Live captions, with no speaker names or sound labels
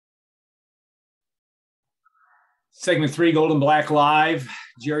Segment 3, Gold and Black Live.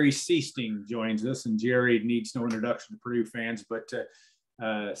 Jerry Sichting joins us, and Jerry needs no introduction to Purdue fans, but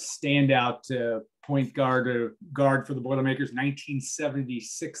standout point guard for the Boilermakers,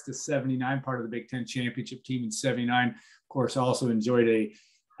 1976 to 79, part of the Big Ten championship team in 79. Of course, also enjoyed a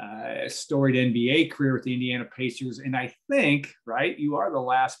storied NBA career with the Indiana Pacers. And I think, right, you are the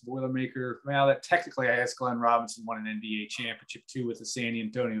last Boilermaker. Well, that technically, I guess Glenn Robinson won an NBA championship too with the San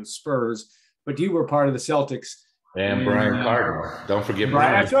Antonio Spurs, but you were part of the Celtics. And Brian Cardinal. Don't forget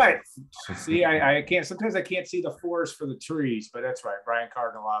Brian. That's right. See, I can't, sometimes I can't see the forest for the trees, but that's right. Brian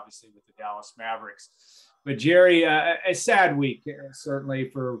Cardinal, obviously, with the Dallas Mavericks. But Jerry, a sad week, certainly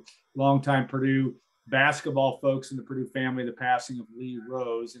for longtime Purdue basketball folks in the Purdue family, the passing of Lee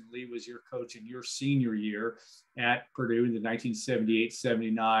Rose. And Lee was your coach in your senior year at Purdue in the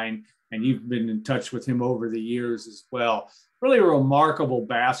 1978-79. And you've been in touch with him over the years as well. Really a remarkable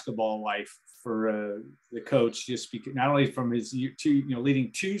basketball life for the coach, just because not only from his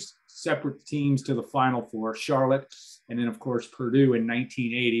leading two separate teams to the Final Four, Charlotte, and then of course Purdue in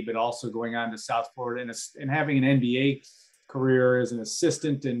 1980, but also going on to South Florida and having an NBA career as an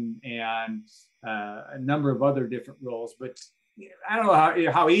assistant and a number of other different roles. But I don't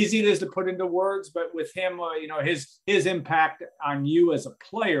know how easy it is to put into words, but with him, his impact on you as a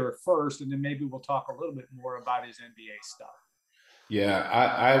player first, and then maybe we'll talk a little bit more about his NBA stuff. Yeah,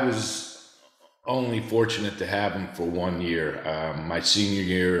 I was only fortunate to have him for 1 year. My senior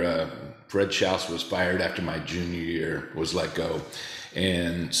year, Fred Schaus was fired after my junior year, was let go.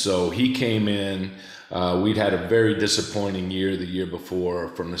 And so he came in. We'd had a very disappointing year the year before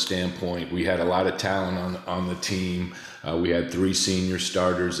from the standpoint. We had a lot of talent on the team. We had 3 senior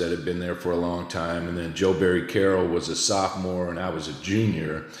starters that had been there for a long time. And then Joe Barry Carroll was a sophomore and I was a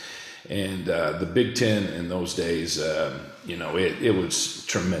junior. And the Big Ten in those days, it was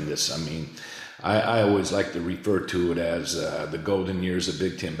tremendous. I mean, I always like to refer to it as the golden years of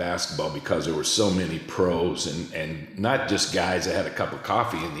Big Ten basketball because there were so many pros and not just guys that had a cup of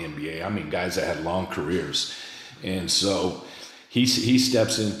coffee in the NBA. I mean, guys that had long careers. And so he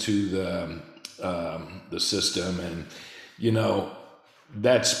steps into the system, and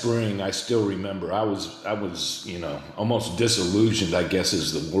that spring, I still remember I was almost disillusioned, I guess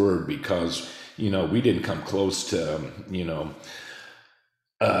is the word, because we didn't come close to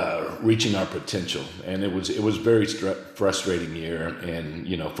reaching our potential, and it was very frustrating year. And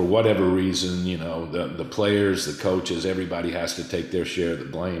for whatever reason, the players, the coaches, everybody has to take their share of the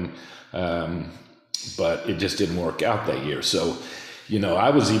blame, but it just didn't work out that year. So I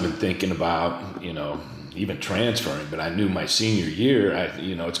was even thinking about even transferring, but I knew my senior year,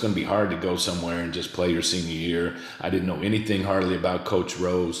 it's going to be hard to go somewhere and just play your senior year. I didn't know anything hardly about Coach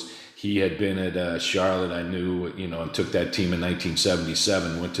Rose. He had been at Charlotte, I knew, and took that team in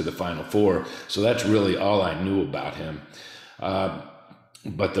 1977, went to the Final Four. So that's really all I knew about him.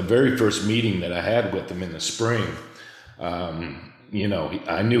 But the very first meeting that I had with him in the spring, I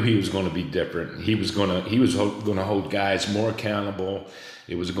knew he was going to be different. He was going to hold guys more accountable.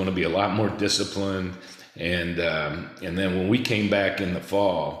 It was going to be a lot more disciplined. And then when we came back in the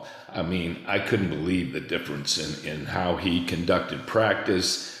fall, I mean, I couldn't believe the difference in how he conducted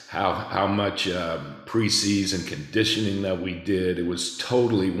practice, how much preseason conditioning that we did. It was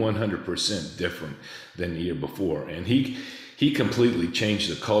totally 100% different than the year before. And he completely changed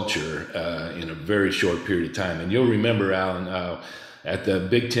the culture in a very short period of time. And you'll remember, Alan, at the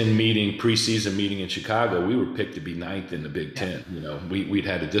Big Ten preseason meeting in Chicago, we were picked to be 9th in the Big Ten. We'd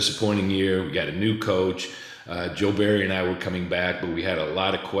had a disappointing year. We got a new coach. Joe Barry and I were coming back, but we had a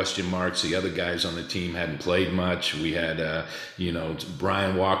lot of question marks. The other guys on the team hadn't played much. We had,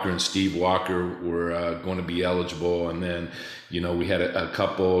 Brian Walker and Steve Walker were going to be eligible. And then, we had a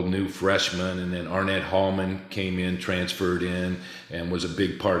couple new freshmen, and then Arnett Hallman came in, transferred in, and was a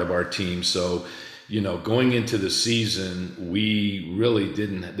big part of our team. So, going into the season, we really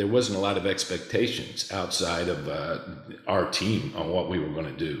there wasn't a lot of expectations outside of our team on what we were going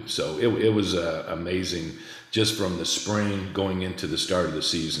to do. So it was amazing just from the spring going into the start of the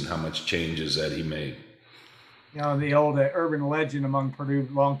season, how much changes that he made. The old urban legend among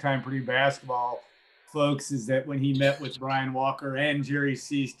longtime Purdue basketball folks is that when he met with Brian Walker and Jerry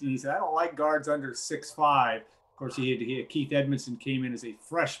Sichting, he said, "I don't like guards under 6'5". Of course, he had Keith Edmondson came in as a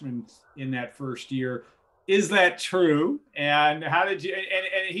freshman in that first year. Is that true? And how did you?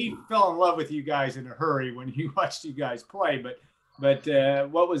 And he fell in love with you guys in a hurry when he watched you guys play. But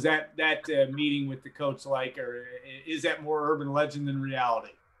what was that meeting with the coach like? Or is that more urban legend than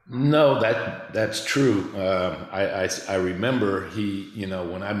reality? No, that's true. I remember he,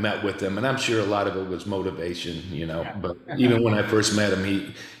 when I met with him, and I'm sure a lot of it was motivation, but even when I first met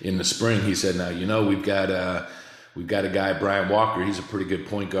him, in the spring, he said, "Now, we've got we've got a guy, Brian Walker, he's a pretty good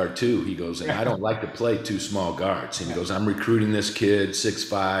point guard too. He goes, and I don't like to play two small guards. And he goes, I'm recruiting this kid,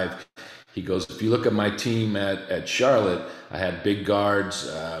 6'5". He goes, if you look at my team at Charlotte, I had big guards,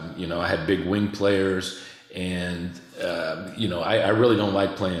 I had big wing players, and I really don't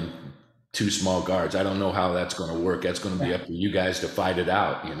like playing two small guards. I don't know how that's going to work. That's going to be up to you guys to fight it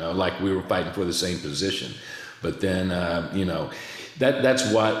out, like we were fighting for the same position. But then, that's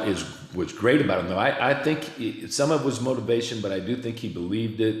what was great about him, though. I think some of it was motivation, but I do think he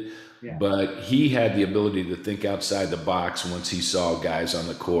believed it. Yeah. But he had the ability to think outside the box once he saw guys on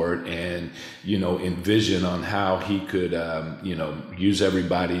the court and, envision on how he could, use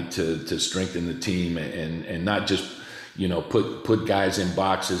everybody to strengthen the team and not just, put guys in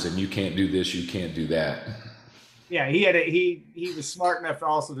boxes and you can't do this, you can't do that. Yeah, he was smart enough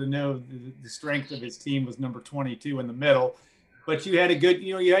also to know the strength of his team was number 22 in the middle. But you had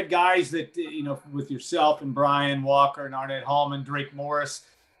you had guys that, with yourself and Brian Walker and Arnett Hallman, Drake Morris,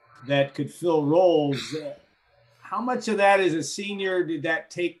 that could fill roles. How much of that as a senior did that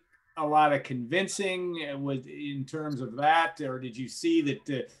take a lot of convincing in terms of that, or did you see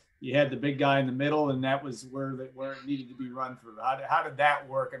that you had the big guy in the middle and that was where it needed to be run through? How did that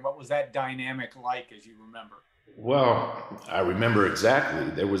work, and what was that dynamic like, as you remember? Well, I remember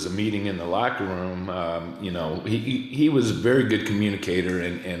exactly. There was a meeting in the locker room. He was a very good communicator,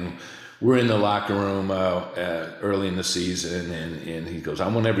 and we're in the locker room early in the season, and he goes, I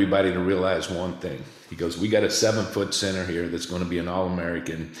want everybody to realize one thing. He goes, we got a 7-foot center here that's going to be an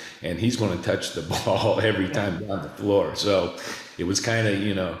All-American, and he's going to touch the ball every time down the floor. So it was kind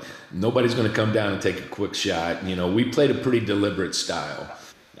of, nobody's going to come down and take a quick shot. We played a pretty deliberate style.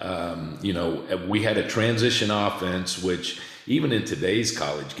 We had a transition offense, which even in today's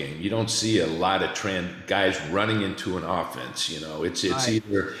college game, you don't see a lot of guys running into an offense. It's right.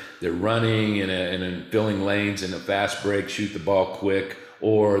 Either they're running and filling lanes in a fast break, shoot the ball quick,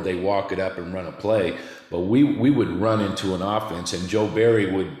 or they walk it up and run a play. But we would run into an offense, and Joe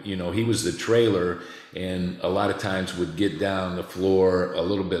Barry would, he was the trailer, and a lot of times would get down the floor a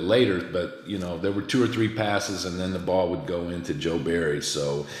little bit later, but there were 2 or 3 passes and then the ball would go into Joe Barry.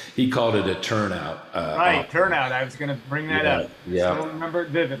 So he called it a turnout. Right, turnout. I was going to bring that up. Yeah. Still remember it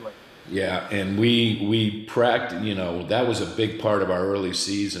vividly. Yeah, and we practiced, that was a big part of our early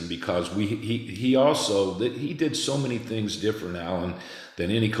season because he did so many things different, Alan,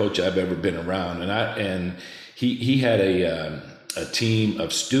 than any coach I've ever been around. And he had a team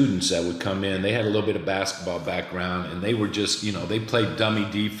of students that would come in. They had a little bit of basketball background, and they were just, they played dummy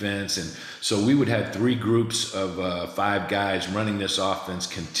defense. And so we would have 3 groups of 5 guys running this offense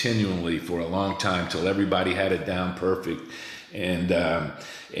continually for a long time till everybody had it down perfect. And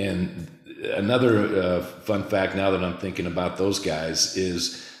another fun fact now that I'm thinking about those guys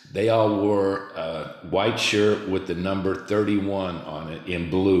is they all wore a white shirt with the number 31 on it in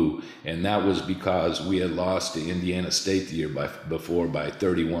blue, and that was because we had lost to Indiana State the year before by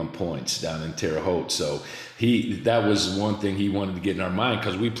 31 points down in Terre Haute. So that was one thing he wanted to get in our mind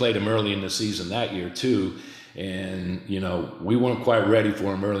because we played him early in the season that year too, and we weren't quite ready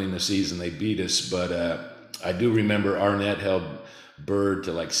for him early in the season. They beat us, but I do remember Arnett held Bird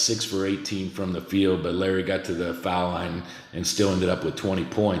to like 6 for 18 from the field, but Larry got to the foul line and still ended up with 20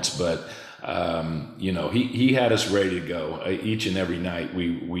 points. But he had us ready to go each and every night.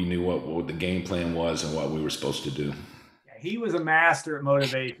 We knew what the game plan was and what we were supposed to do. Yeah, he was a master at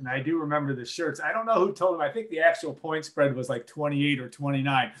motivation. I do remember the shirts. I don't know who told him. I think the actual point spread was like 28 or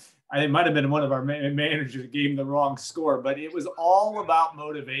 29. It might have been one of our managers that gave him the wrong score, but it was all about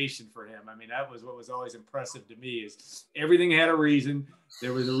motivation for him. I mean, that was what was always impressive to me is everything had a reason.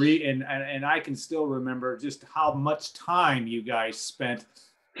 There was and I can still remember just how much time you guys spent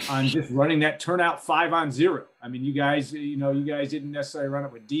on just running that turnout 5-on-0. I mean, you guys didn't necessarily run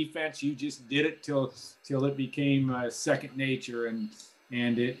it with defense. You just did it till it became second nature, and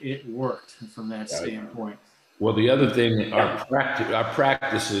it worked from that standpoint. Well, the other thing, our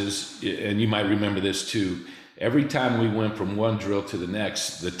practices, and you might remember this too, every time we went from one drill to the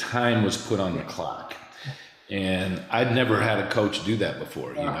next, the time was put on the clock. And I'd never had a coach do that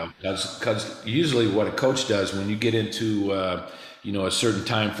before, because usually what a coach does when you get into, a certain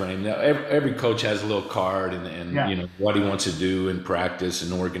time frame, now every coach has a little card and what he wants to do in practice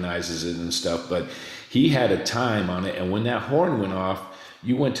and organizes it and stuff. But he had a time on it. And when that horn went off,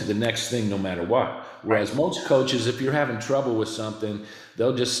 you went to the next thing no matter what. Whereas most coaches, if you're having trouble with something,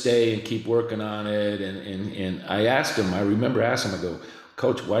 they'll just stay and keep working on it. And I remember asking him, I go,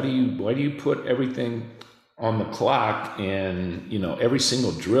 Coach, why do you put everything on the clock and every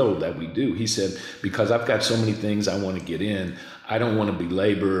single drill that we do? He said, because I've got so many things I want to get in. I don't want to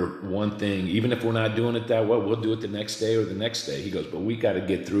belabor one thing. Even if we're not doing it that well, we'll do it the next day or the next day. He goes, but we got to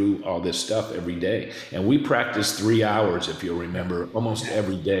get through all this stuff every day. And we practiced 3 hours, if you'll remember, almost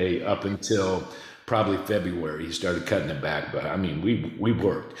every day up until probably February. He started cutting it back. But I mean, we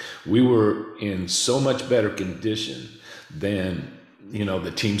worked. We were in so much better condition than,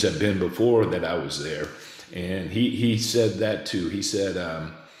 the teams have been before that I was there. And he said that too. He said,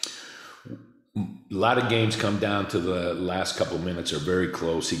 a lot of games come down to the last couple of minutes are very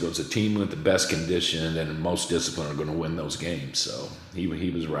close. He goes, the team with the best condition and most discipline are going to win those games. So he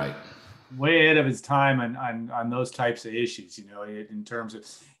was right. Way ahead of his time on those types of issues, in terms of,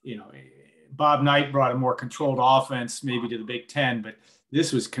 Bob Knight brought a more controlled offense maybe to the Big Ten, but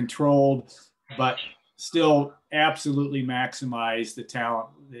this was controlled, but still absolutely maximize the talent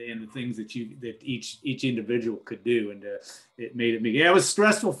and the things that each individual could do. And it made it big. Yeah, it was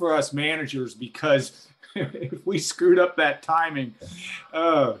stressful for us managers because if we screwed up that timing,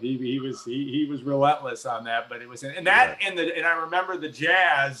 he was relentless on that. But it was, and I remember the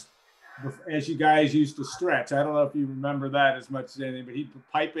Jazz, as you guys used to stretch. I don't know if you remember that as much as anything, but he'd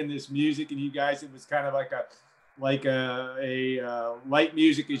pipe in this music, and you guys, it was kind of like a light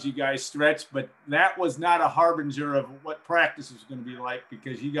music as you guys stretched, but that was not a harbinger of what practice was going to be like,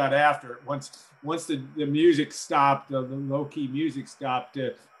 because you got after it. Once the music stopped, the low-key music stopped,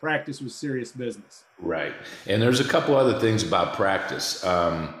 practice was serious business. Right. And there's a couple other things about practice.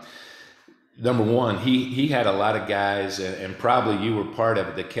 Number one, he had a lot of guys, and probably you were part of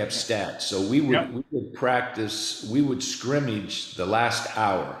it, that kept stats. So we would practice, we would scrimmage the last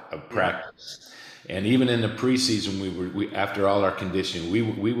hour of practice. And even in the preseason, we after all our conditioning,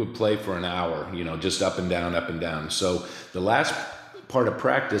 we would play for an hour, just up and down, up and down. So the last part of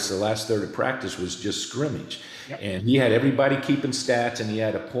practice, the last third of practice, was just scrimmage. Yep. And he had everybody keeping stats, and he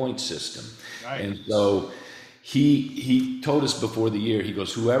had a point system. Right. And so he told us before the year, he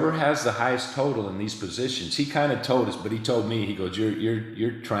goes, whoever has the highest total in these positions, he kind of told us, but he told me, he goes,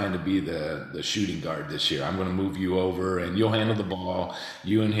 you're trying to be the shooting guard this year. I'm going to move you over and you'll handle the ball.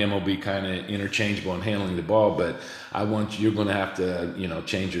 You and him will be kind of interchangeable in handling the ball, but you're going to have to,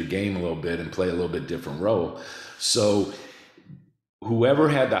 change your game a little bit and play a little bit different role. So whoever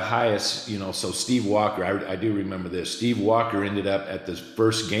had the highest, so Steve Walker, I do remember this. Steve Walker ended up at the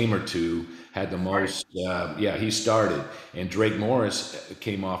first game or two, had the most, he started. And Drake Morris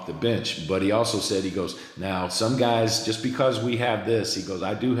came off the bench. But he also said, he goes, now some guys, just because we have this, he goes,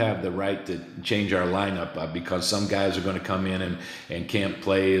 I do have the right to change our lineup up, because some guys are going to come in and can't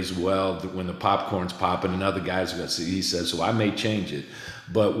play as well when the popcorn's popping, and other guys are going to see. He says, so I may change it.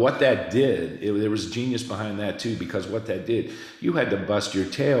 But what that did, there was genius behind that too, because what that did, you had to bust your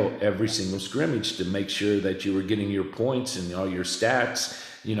tail every single scrimmage to make sure that you were getting your points and all your stats.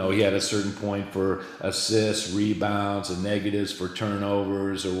 He had a certain point for assists, rebounds, and negatives for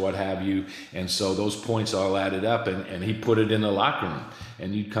turnovers or what have you. And so those points all added up, and he put it in the locker room,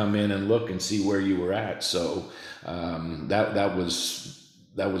 and you'd come in and look and see where you were at. So that was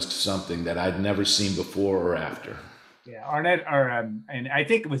something that I'd never seen before or after. Yeah, Arnett, and I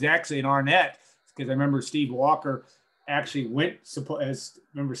think it was actually in Arnett, because I remember Steve Walker actually went,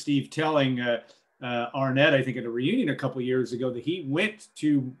 remember Steve telling Arnett, I think at a reunion a couple of years ago, that he went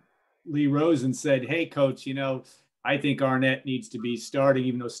to Lee Rose and said, hey, coach, I think Arnett needs to be starting,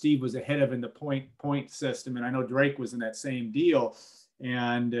 even though Steve was ahead of in the point system. And I know Drake was in that same deal.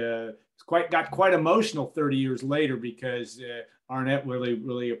 And got quite emotional 30 years later, because Arnett really,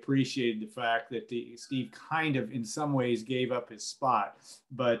 really appreciated the fact that Steve kind of, in some ways, gave up his spot.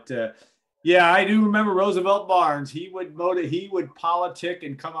 But yeah, I do remember Roosevelt Barnes. He would politic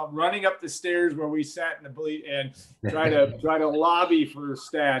and come up running up the stairs where we sat in the bleed and try to lobby for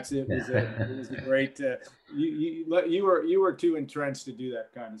stats. It was a great. You were too entrenched to do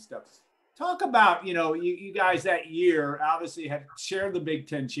that kind of stuff. Talk about you guys that year obviously had shared the Big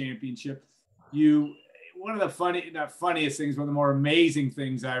Ten championship. One of the not funniest things, one of the more amazing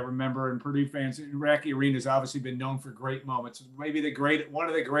things I remember, and Purdue fans, Iraqi Arena has obviously been known for great moments. Maybe one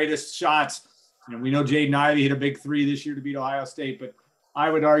of the greatest shots. We know Jaden Ivey hit a big three this year to beat Ohio State, but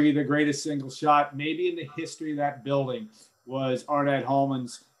I would argue the greatest single shot maybe in the history of that building was Arnett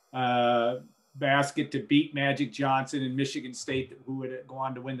Holman's basket to beat Magic Johnson in Michigan State, who would go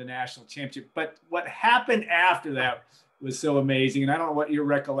on to win the national championship. But what happened after that was so amazing. And I don't know what your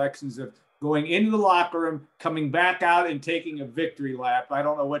recollections of going into the locker room, coming back out and taking a victory lap. I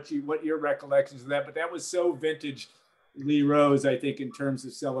don't know what your recollections of that, but that was so vintage Lee Rose, I think, in terms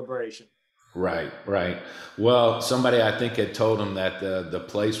of celebration. Right. Well, somebody I think had told him that the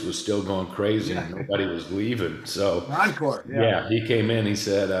place was still going crazy and nobody was leaving. So encore. Yeah, he came in. He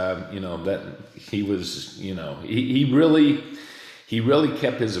said, that he was, he really. he really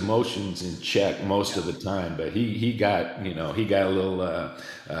kept his emotions in check most of the time, but he got, he got a little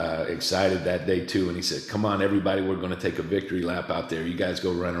excited that day too, and he said, "Come on, everybody, we're going to take a victory lap out there. You guys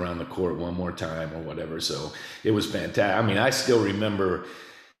go run around the court one more time or whatever." So it was fantastic. I mean, I still remember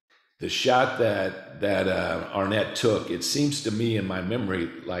the shot that Arnett took. It seems to me in my memory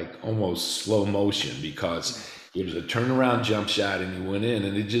like almost slow motion, because it was a turnaround jump shot and he went in,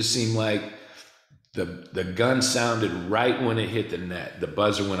 and it just seemed like the gun sounded right when it hit the net. The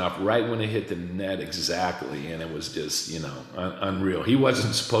buzzer went off right when it hit the net exactly, and it was just, unreal. He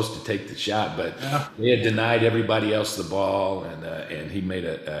wasn't supposed to take the shot, but they had denied everybody else the ball, and he made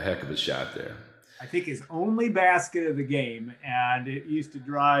a heck of a shot there. I think his only basket of the game, and it used to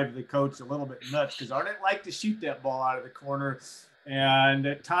drive the coach a little bit nuts because Arnett liked to shoot that ball out of the corner, and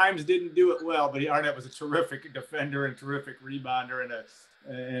at times didn't do it well. But Arnett was a terrific defender and terrific rebounder, and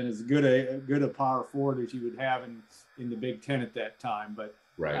as good a power forward as you would have in the Big Ten at that time. But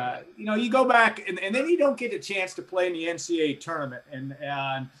right, you go back and then you don't get a chance to play in the NCAA tournament, and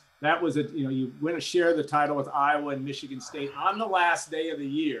that was you win a share of the title with Iowa and Michigan State on the last day of the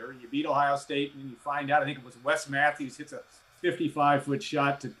year. You beat Ohio State, and you find out, I think it was Wes Matthews hits a 55-foot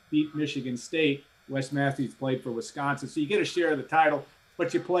shot to beat Michigan State. Wes Matthews played for Wisconsin. So you get a share of the title,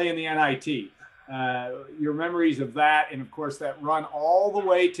 but you play in the NIT. Your memories of that, and of course that run all the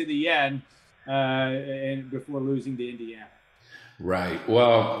way to the end and before losing to Indiana. right.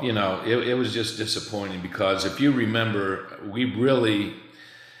 Well, it was just disappointing, because if you remember,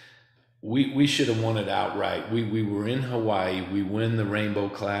 we should have won it outright. We were in Hawaii. We win the Rainbow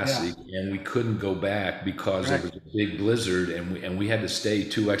Classic, and we couldn't go back because there was a big blizzard, and we had to stay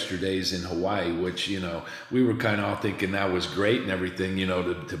 2 extra days in Hawaii, which we were kind of all thinking that was great and everything,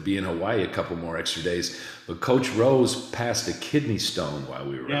 to be in Hawaii a couple more extra days. But Coach Rose passed a kidney stone while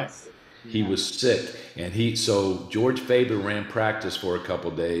we were out. He was sick, and so George Faber ran practice for a couple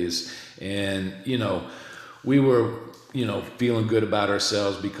days, and we were feeling good about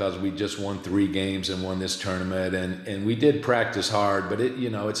ourselves because we just won 3 games and won this tournament, and we did practice hard, but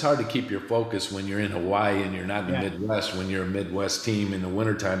it's hard to keep your focus when you're in Hawaii and you're not in the Midwest. When you're a Midwest team in the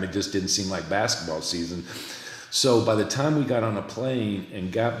wintertime, it just didn't seem like basketball season. So by the time we got on a plane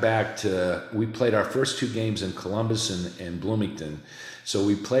and got back we played our first 2 games in Columbus and Bloomington. So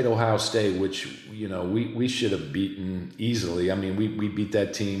we played Ohio State, which, we should have beaten easily. I mean, we beat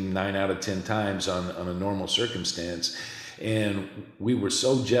that team 9 out of 10 times on a normal circumstance. And we were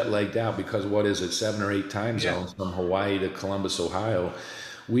so jet lagged out because, 7 or 8 time zones from Hawaii to Columbus, Ohio.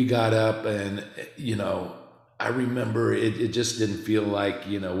 We got up and, I remember it just didn't feel like,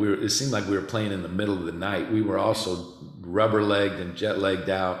 it seemed like we were playing in the middle of the night. We were also rubber legged and jet lagged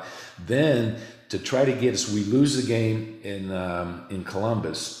out. Then to try to get us, we lose the game in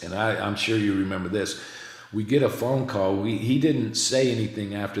Columbus, and I'm sure you remember this. We get a phone call. He didn't say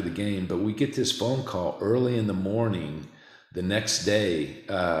anything after the game, but we get this phone call early in the morning the next day,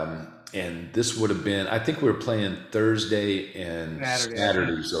 and this would have been, I think we were playing Thursday and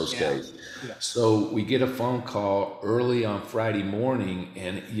Saturdays those days. Yeah. So we get a phone call early on Friday morning,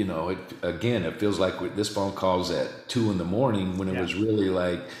 and it feels like this phone call's at 2 in the morning when it was really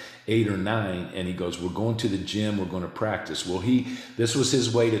like 8 or 9, and he goes, "We're going to the gym, we're going to practice." Well, this was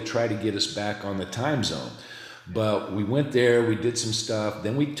his way to try to get us back on the time zone. But we went there, we did some stuff,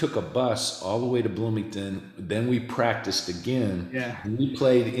 then we took a bus all the way to Bloomington, then we practiced again. And we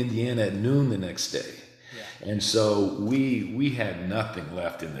played Indiana at noon the next day. And so we had nothing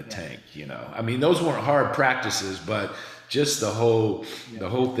left in the tank, I mean, those weren't hard practices, but just the whole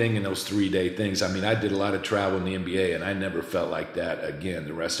thing in those 3-day things. I mean, I did a lot of travel in the NBA, and I never felt like that again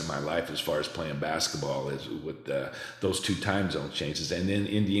the rest of my life as far as playing basketball, as with those 2 time zone changes. And then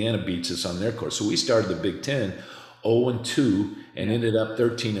Indiana beats us on their court. So we started the Big Ten 0-2 and ended up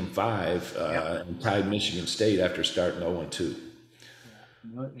 13-5 and tied Michigan State after starting 0-2.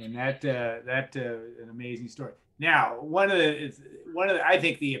 And that's an amazing story. Now, one of the I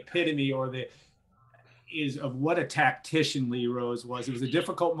think the epitome is of what a tactician Lee Rose was. It was a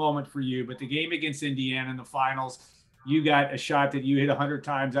difficult moment for you, but the game against Indiana in the finals, you got a shot that you hit 100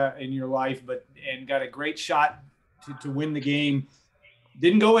 times in your life, and got a great shot to win the game.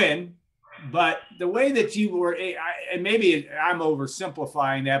 Didn't go in, but the way that you were, and maybe I'm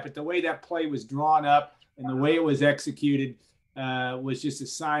oversimplifying that, but the way that play was drawn up and the way it was executed was just a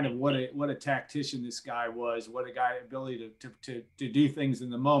sign of what a tactician this guy was, what a guy ability to do things in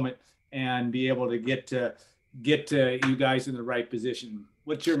the moment and be able to get to you guys in the right position.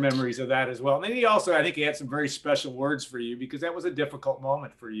 What's your memories of that as well? And then he also, I think he had some very special words for you because that was a difficult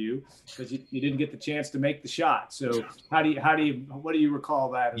moment for you because you didn't get the chance to make the shot. So what do you recall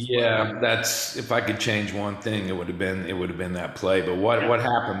that as well? Yeah, that's if I could change one thing, it would have been that play. But what Yeah, what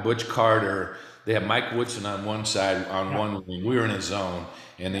happened? Butch Carter, they had Mike Woodson on one side, on yeah, one wing. We were in a zone,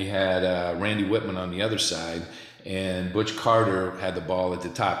 and they had Randy Whitman on the other side. And Butch Carter had the ball at the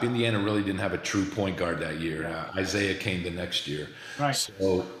top. Indiana really didn't have a true point guard that year. yeah. Isaiah came the next year, Right.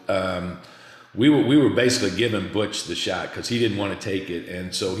 so we were basically giving Butch the shot because he didn't want to take it,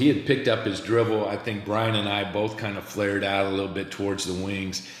 and so he had picked up his dribble. I think Brian and I both kind of flared out a little bit towards the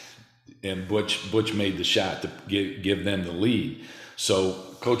wings, and Butch made the shot to give them the lead. So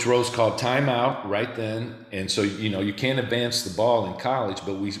Coach Rose called timeout right then, and so you can't advance the ball in college,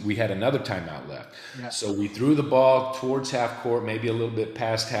 but we had another timeout left. Yeah, So we threw the ball towards half court, maybe a little bit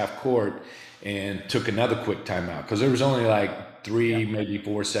past half court, and took another quick timeout because there was only like yeah. maybe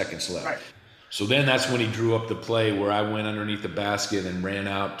 4 seconds left. Right. So then that's when he drew up the play where I went underneath the basket and ran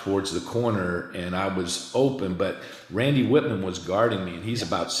out towards the corner, and I was open, but Randy Whitman was guarding me, and he's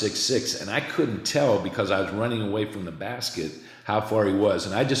about 6'6", and I couldn't tell because I was running away from the basket how far he was.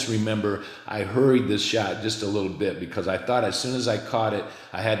 And I just remember I hurried this shot just a little bit because I thought as soon as I caught it,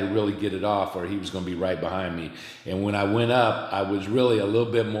 I had to really get it off or he was going to be right behind me. And when I went up, I was really a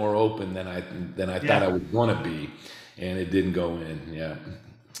little bit more open than I thought I would want to be, and it didn't go in. Yeah.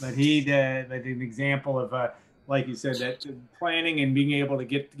 But he did an example of, like you said, that planning and being able to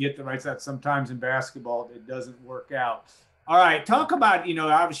get the right shot. Sometimes in basketball, it doesn't work out. All right, talk about,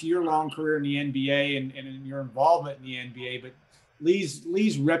 obviously your long career in the NBA and your involvement in the NBA, but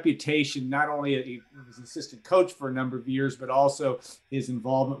Lee's reputation, not only he was an assistant coach for a number of years, but also his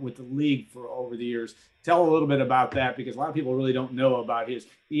involvement with the league for over the years. Tell a little bit about that because a lot of people really don't know about his.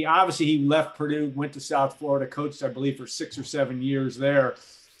 He left Purdue, went to South Florida, coached, I believe, for 6 or 7 years there,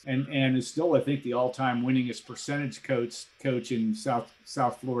 and is still, I think, the all-time winningest percentage coach in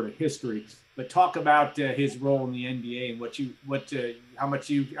South Florida history. But talk about his role in the NBA and how much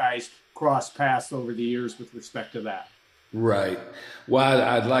you guys crossed paths over the years with respect to that. Right. Well,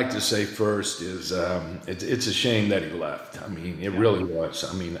 I'd like to say first is it's a shame that he left. I mean, it really was.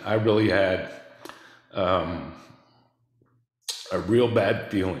 I mean, I really had a real bad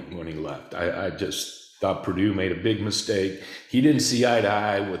feeling when he left. I just thought Purdue made a big mistake. He didn't see eye to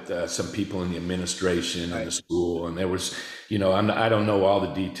eye with some people in the administration and the school, and there was, I don't know all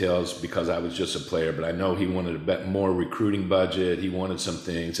the details because I was just a player, but I know he wanted a more recruiting budget. He wanted some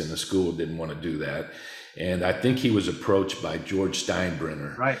things, and the school didn't want to do that. And I think he was approached by George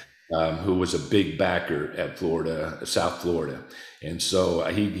Steinbrenner, Right. Who was a big backer at South Florida. And so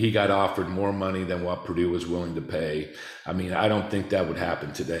he got offered more money than what Purdue was willing to pay. I mean, I don't think that would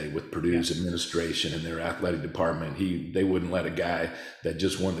happen today with Purdue's administration and their athletic department. They wouldn't let a guy that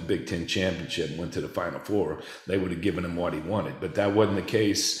just won the Big Ten championship and went to the Final Four. They would have given him what he wanted, but that wasn't the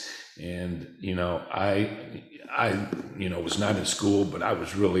case. And, I was not in school, but I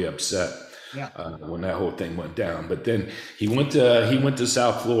was really upset when that whole thing went down. But then he went to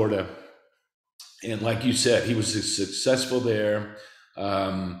South Florida, and like you said, he was successful there.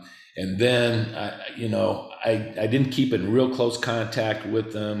 And then I didn't keep in real close contact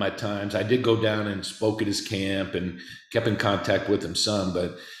with him at times. I did go down and spoke at his camp and kept in contact with him some.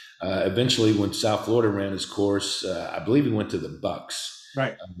 But eventually, when South Florida ran his course, I believe he went to the Bucks.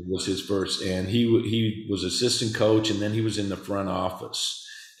 Right. Was his first, and he was assistant coach, and then he was in the front office.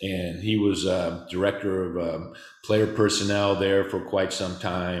 And he was director of player personnel there for quite some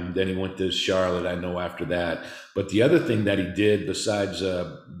time. Then he went to Charlotte, I know, after that. But the other thing that he did, besides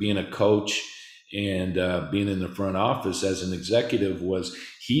being a coach and being in the front office as an executive, was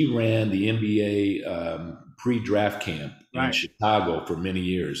he ran the NBA pre-draft camp in Chicago for many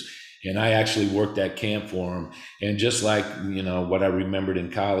years. And I actually worked that camp for him. And just like, what I remembered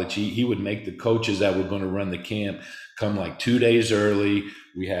in college, he would make the coaches that were going to run the camp come like 2 days early.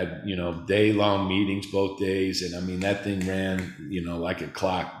 We had, day-long meetings both days. And I mean, that thing ran, like a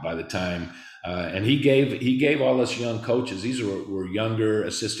clock by the time. And he gave all us young coaches, these were younger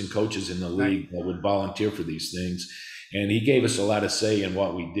assistant coaches in the league that would volunteer for these things. And he gave us a lot of say in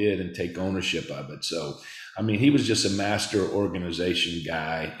what we did and take ownership of it. So, I mean, he was just a master organization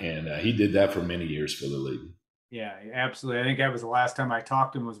guy, and he did that for many years for the league. Yeah, absolutely. I think that was the last time I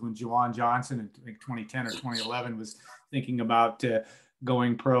talked to him was when Juwan Johnson in 2010 or 2011 was thinking about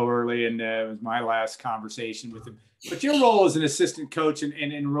going pro early, and it was my last conversation with him. But your role as an assistant coach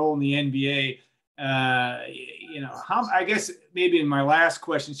and role in the NBA, I guess maybe in my last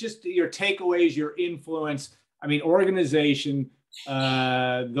question, just your takeaways, your influence. I mean, organization,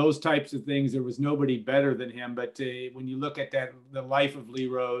 those types of things. There was nobody better than him. But when you look at that, the life of Lee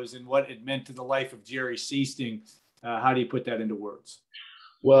Rose and what it meant to the life of Jerry Sichting, how do you put that into words?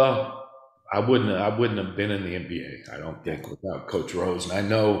 Well, I wouldn't have been in the NBA, I don't think, without Coach Rose. And I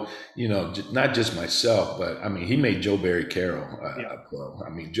know, not just myself, but I mean, he made Joe Barry Carroll Yeah. a pro. I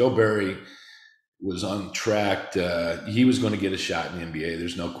mean, Joe Barry was on track. He was going to get a shot in the NBA.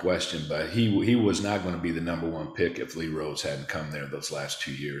 There's no question, but he was not going to be the number one pick if Lee Rose hadn't come there those last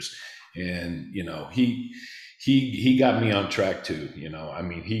 2 years. And he got me on track too. I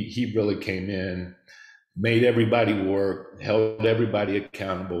mean, he really came in, made everybody work, held everybody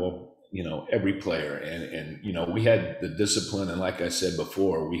accountable. Every player, and we had the discipline, and like I said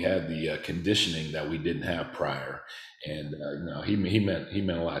before, we had the conditioning that we didn't have prior. And he meant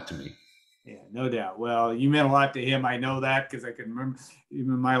a lot to me. Yeah, no doubt. Well, you meant a lot to him. I know that because I can remember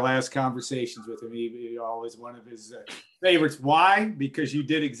even my last conversations with him. He always one of his favorites. Why? Because you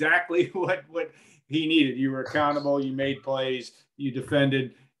did exactly what he needed. You were accountable. You made plays. You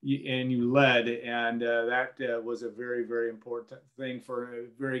defended. And you led. And that was a very, very important thing for a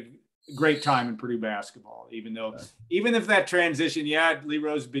very great time in Purdue basketball. Even if that transition, Lee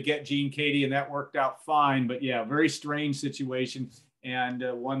Rose beget Gene Katie, and that worked out fine. But yeah, very strange situation, and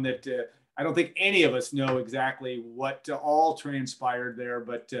one that I don't think any of us know exactly what all transpired there.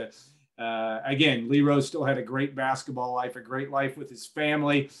 But again, Lee Rose still had a great basketball life, a great life with his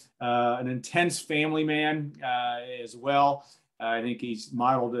family, an intense family man as well. I think he's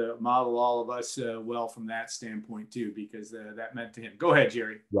modeled all of us well from that standpoint too, because that meant to him. Go ahead,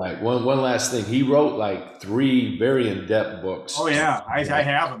 Jerry. Right. One last thing. He wrote like 3 very in-depth books. Oh yeah, I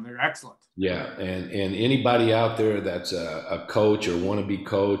have them. They're excellent. Yeah, and anybody out there that's a coach or wannabe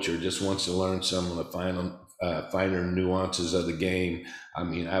coach or just wants to learn some of the finer nuances of the game, I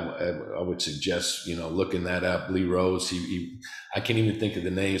mean, I would suggest looking that up. Lee Rose, I can't even think of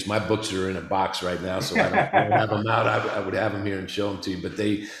the names. My books are in a box right now, so I don't have them out. I would have them here and show them to you. But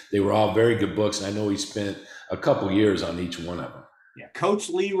they were all very good books, and I know he spent a couple years on each one of them. Yeah,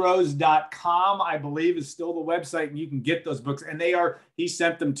 CoachLeeRose.com, I believe, is still the website, and you can get those books. And he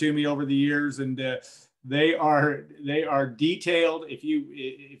sent them to me over the years, and they are detailed. If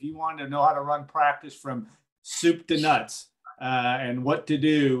you want to know how to run practice from soup to nuts and what to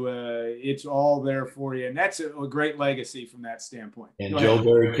do, it's all there for you. And that's a great legacy from that standpoint. And Joe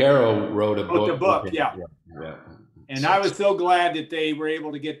Barry Carroll wrote a book. The book, yeah. And I was so glad that they were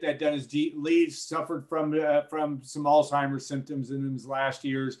able to get that done. As Lee suffered from some Alzheimer's symptoms in his last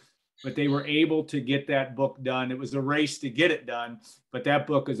years, but they were able to get that book done. It was a race to get it done, but that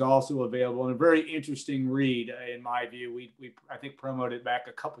book is also available and a very interesting read, in my view. We I think promoted it back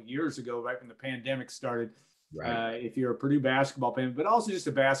a couple of years ago, right when the pandemic started. Right. If you're a Purdue basketball fan, but also just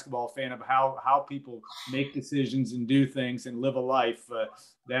a basketball fan of how people make decisions and do things and live a life,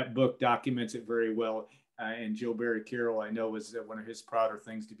 that book documents it very well. And Joe Barry Carroll, I know, was one of his prouder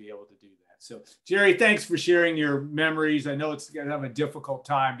things to be able to do that. So, Jerry, thanks for sharing your memories. I know it's going to have a difficult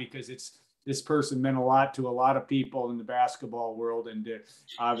time because this person meant a lot to a lot of people in the basketball world. And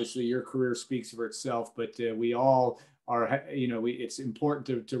obviously your career speaks for itself, but we all are, it's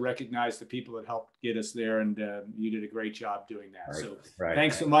important to recognize the people that helped get us there. And you did a great job doing that. Right. So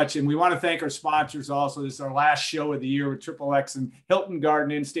thanks so much. And we want to thank our sponsors also. This is our last show of the year with Triple X and Hilton Garden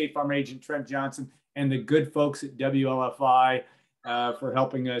Inn, State Farm agent Trent Johnson, and the good folks at WLFI for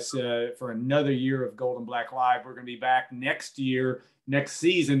helping us for another year of Gold and Black Live. We're going to be back next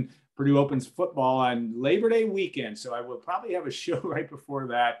season. Purdue opens football on Labor Day weekend, so I will probably have a show right before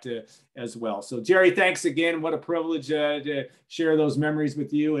that as well. So, Jerry, thanks again. What a privilege to share those memories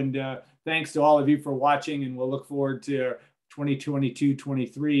with you, and thanks to all of you for watching, and we'll look forward to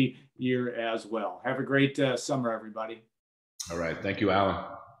 2022-23 year as well. Have a great summer, everybody. All right. Thank you, Alan.